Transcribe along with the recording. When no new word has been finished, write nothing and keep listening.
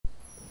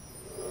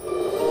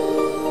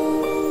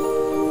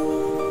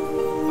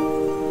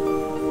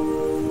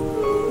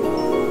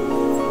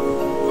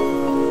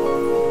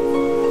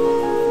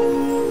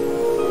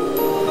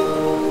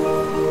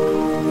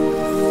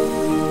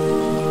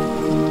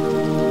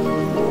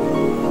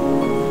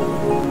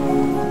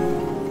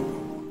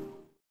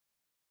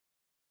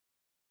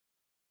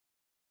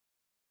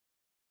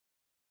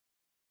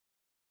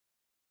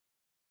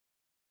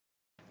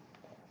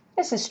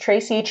This is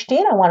Traceyhd,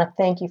 and I want to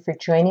thank you for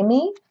joining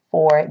me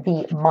for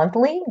the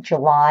monthly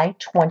July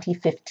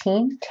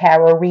 2015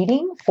 tarot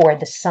reading for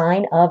the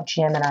sign of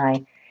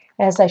Gemini.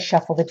 As I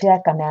shuffle the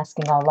deck, I'm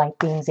asking all light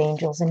beings,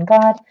 angels, and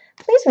God,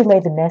 please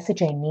relay the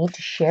message I need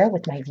to share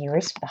with my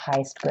viewers for the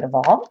highest good of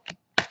all.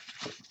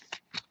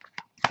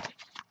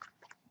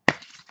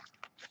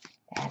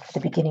 And for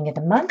the beginning of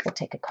the month, we'll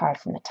take a card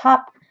from the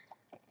top.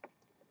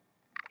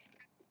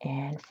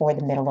 And for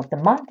the middle of the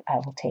month,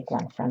 I will take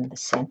one from the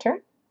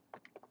center.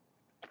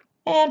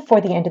 And for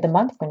the end of the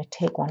month, we're going to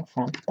take one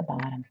from the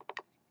bottom.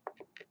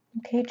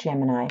 Okay,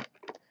 Gemini,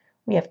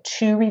 we have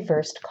two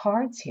reversed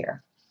cards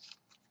here.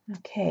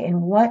 Okay,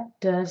 and what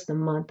does the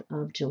month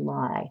of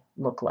July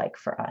look like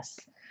for us?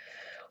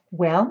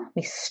 Well,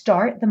 we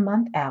start the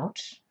month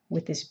out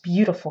with this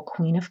beautiful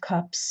Queen of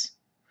Cups.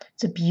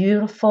 It's a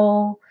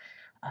beautiful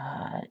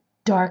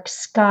dark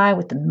sky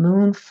with the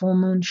moon, full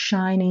moon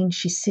shining.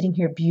 She's sitting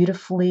here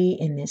beautifully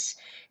in this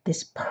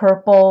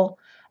purple,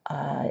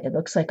 it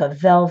looks like a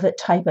velvet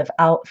type of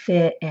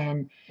outfit,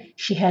 and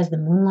she has the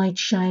moonlight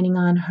shining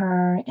on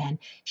her, and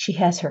she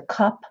has her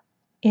cup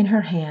in her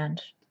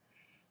hand,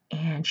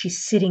 and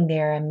she's sitting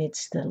there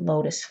amidst the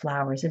lotus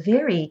flowers. A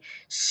very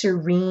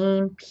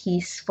serene,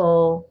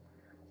 peaceful,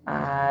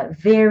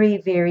 very,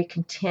 very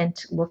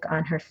content look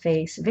on her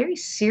face, a very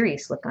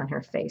serious look on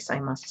her face,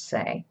 I must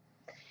say.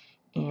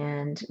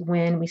 And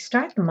when we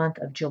start the month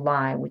of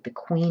July with the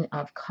Queen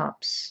of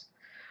Cups,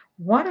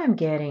 what I'm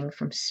getting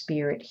from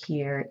Spirit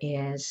here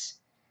is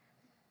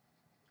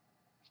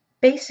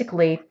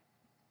basically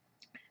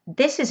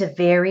this is a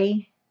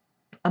very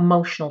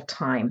emotional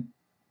time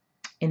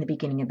in the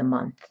beginning of the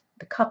month.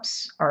 The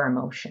cups are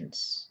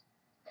emotions.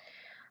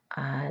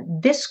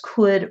 This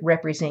could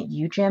represent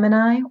you,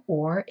 Gemini,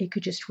 or it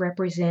could just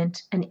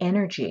represent an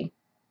energy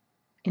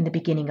in the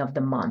beginning of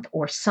the month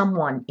or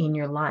someone in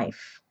your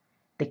life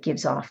that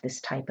gives off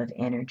this type of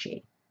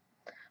energy.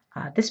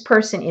 This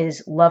person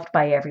is loved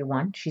by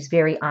everyone. She's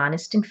very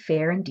honest and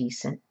fair and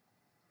decent.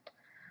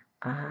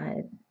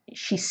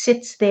 She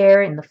sits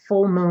there in the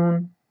full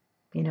moon,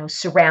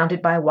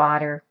 surrounded by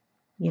water,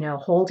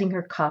 holding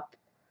her cup.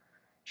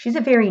 She's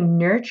a very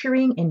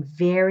nurturing and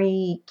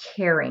very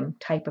caring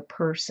type of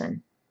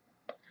person.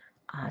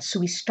 So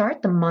we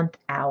start the month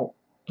out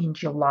in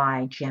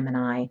July,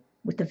 Gemini,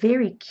 with a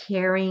very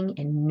caring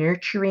and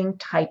nurturing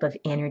type of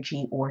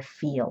energy or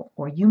feel,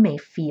 or you may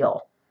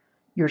feel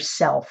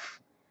yourself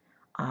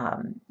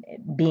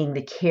being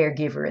the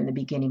caregiver in the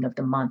beginning of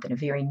the month and a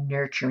very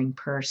nurturing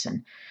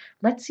person.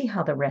 Let's see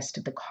how the rest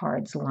of the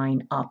cards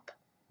line up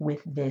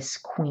with this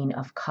Queen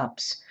of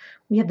Cups.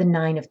 We have the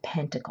Nine of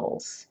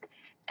Pentacles,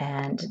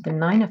 and the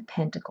Nine of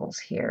Pentacles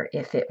here,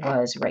 if it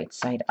was right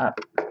side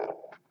up,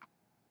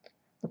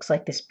 looks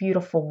like this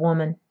beautiful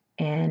woman,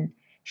 and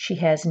she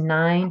has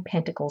 9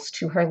 pentacles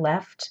to her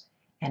left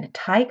and a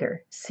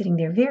tiger sitting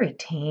there very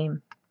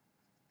tame.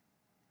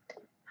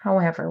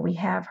 However, we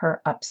have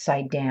her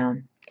upside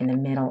down in the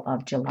middle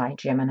of July,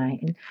 Gemini.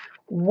 And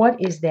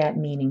what is that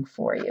meaning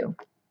for you?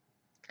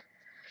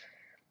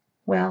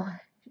 Well,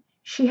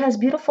 she has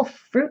beautiful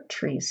fruit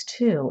trees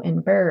too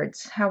and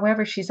birds.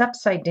 However, she's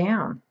upside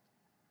down.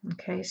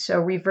 Okay, so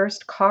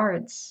reversed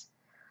cards,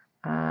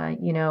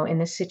 in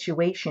this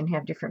situation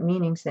have different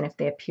meanings than if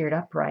they appeared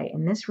upright.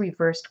 And this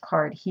reversed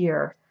card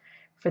here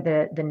for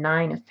the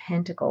Nine of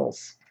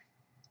Pentacles,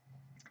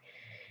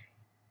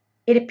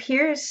 it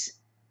appears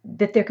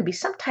that there could be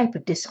some type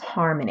of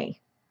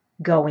disharmony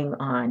going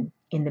on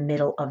in the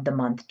middle of the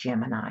month,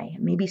 Gemini.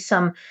 Maybe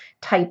some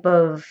type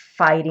of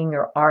fighting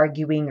or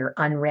arguing or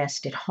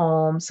unrest at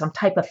home, some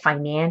type of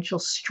financial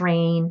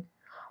strain,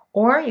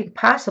 or you could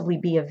possibly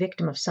be a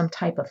victim of some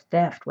type of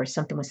theft where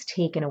something was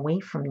taken away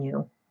from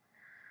you.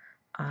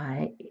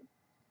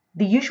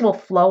 The usual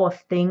flow of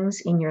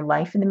things in your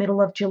life in the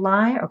middle of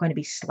July are going to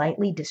be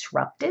slightly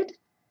disrupted,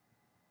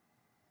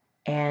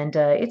 and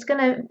it's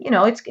going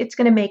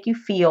to make you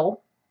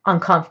feel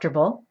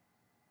uncomfortable.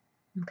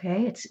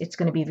 Okay, it's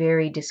going to be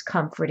very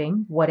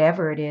discomforting,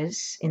 whatever it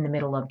is in the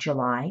middle of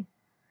July.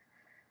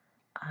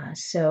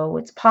 So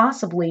it's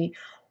possibly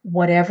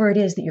whatever it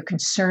is that you're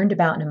concerned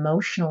about and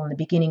emotional in the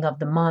beginning of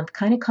the month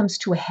kind of comes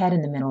to a head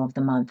in the middle of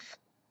the month.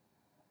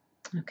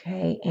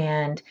 Okay,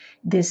 and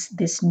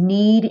this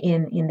need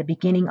in the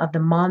beginning of the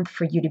month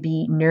for you to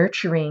be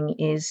nurturing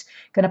is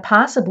going to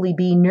possibly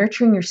be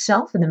nurturing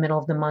yourself in the middle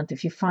of the month.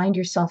 If you find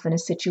yourself in a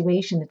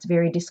situation that's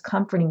very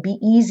discomforting, be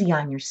easy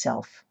on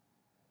yourself.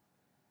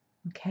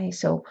 Okay,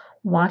 so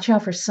watch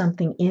out for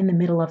something in the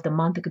middle of the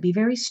month. It could be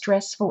very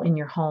stressful in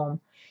your home.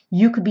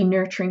 You could be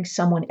nurturing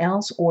someone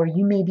else, or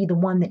you may be the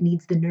one that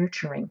needs the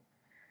nurturing.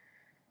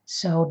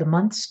 So the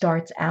month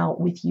starts out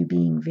with you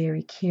being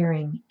very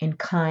caring and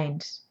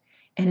kind.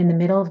 And in the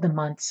middle of the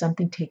month,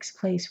 something takes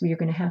place where you're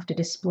going to have to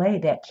display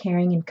that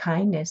caring and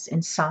kindness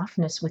and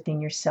softness within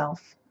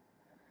yourself.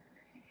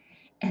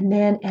 And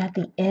then at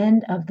the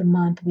end of the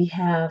month, we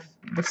have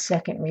the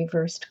second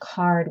reversed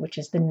card, which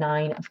is the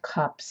Nine of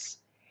Cups.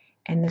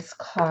 And this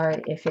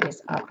card, if it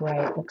is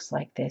upright, looks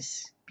like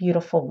this.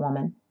 Beautiful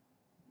woman.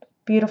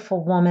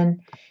 beautiful woman.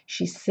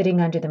 She's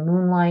sitting under the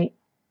moonlight.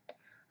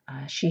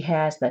 She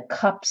has the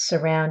cups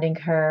surrounding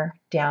her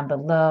down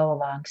below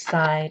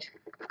alongside.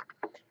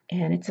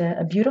 And it's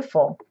a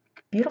beautiful,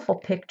 beautiful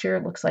picture.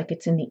 It looks like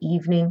it's in the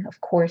evening.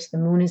 Of course, the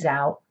moon is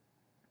out.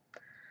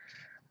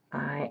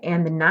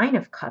 And the Nine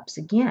of Cups,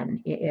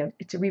 again,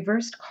 it's a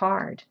reversed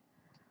card.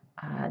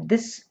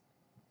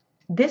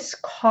 This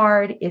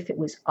card, if it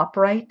was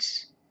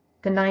upright,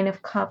 the Nine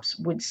of Cups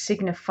would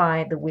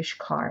signify the wish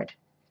card.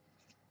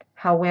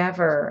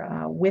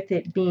 However, with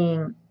it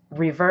being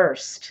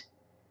reversed,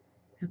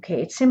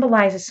 okay, it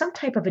symbolizes some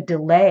type of a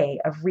delay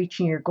of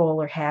reaching your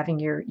goal or having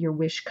your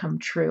wish come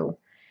true.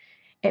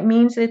 It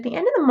means that at the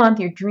end of the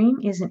month, your dream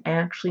isn't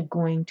actually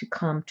going to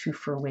come to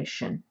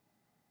fruition.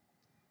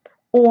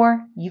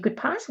 Or you could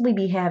possibly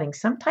be having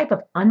some type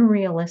of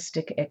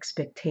unrealistic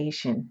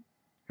expectation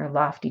or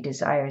lofty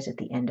desires at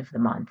the end of the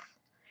month.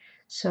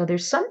 So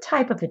there's some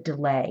type of a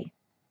delay.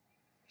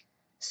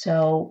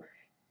 So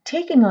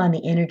taking on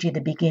the energy at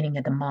the beginning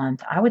of the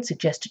month, I would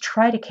suggest to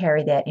try to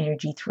carry that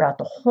energy throughout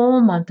the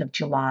whole month of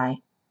July.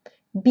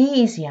 Be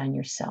easy on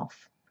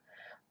yourself.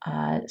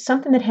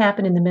 Something that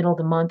happened in the middle of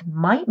the month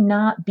might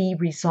not be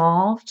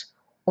resolved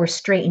or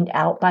straightened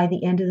out by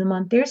the end of the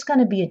month. There's going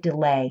to be a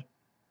delay.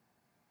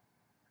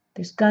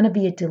 There's going to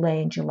be a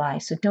delay in July.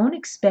 So don't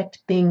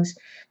expect things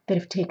that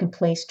have taken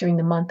place during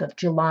the month of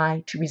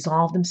July to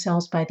resolve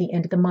themselves by the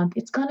end of the month.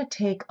 It's going to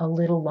take a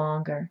little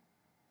longer.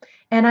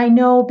 And I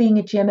know, being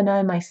a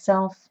Gemini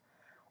myself,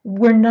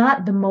 we're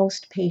not the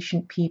most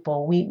patient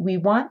people. We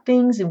want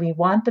things and we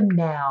want them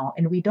now,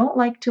 and we don't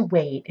like to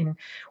wait, and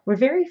we're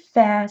very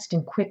fast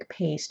and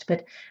quick-paced.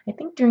 But I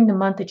think during the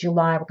month of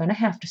July, we're going to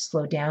have to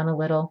slow down a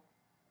little,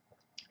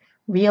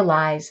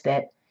 realize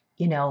that,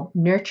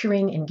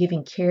 nurturing and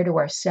giving care to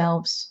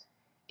ourselves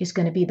is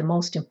going to be the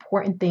most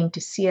important thing to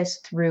see us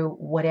through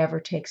whatever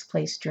takes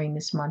place during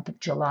this month of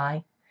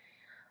July.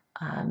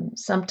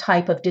 Some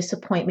type of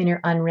disappointment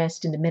or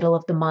unrest in the middle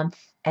of the month,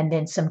 and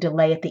then some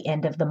delay at the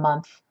end of the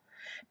month.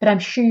 But I'm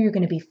sure you're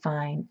going to be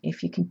fine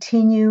if you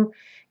continue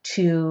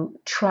to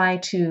try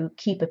to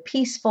keep a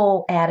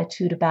peaceful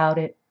attitude about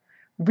it.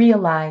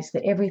 Realize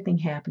that everything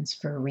happens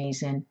for a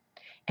reason,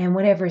 and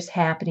whatever is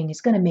happening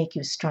is going to make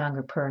you a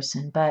stronger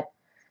person, but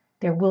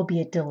there will be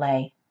a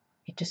delay.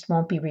 It just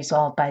won't be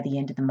resolved by the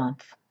end of the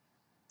month.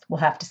 We'll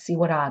have to see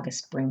what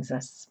August brings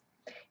us.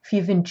 If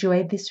you've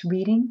enjoyed this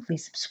reading,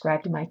 please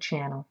subscribe to my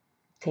channel.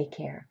 Take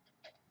care.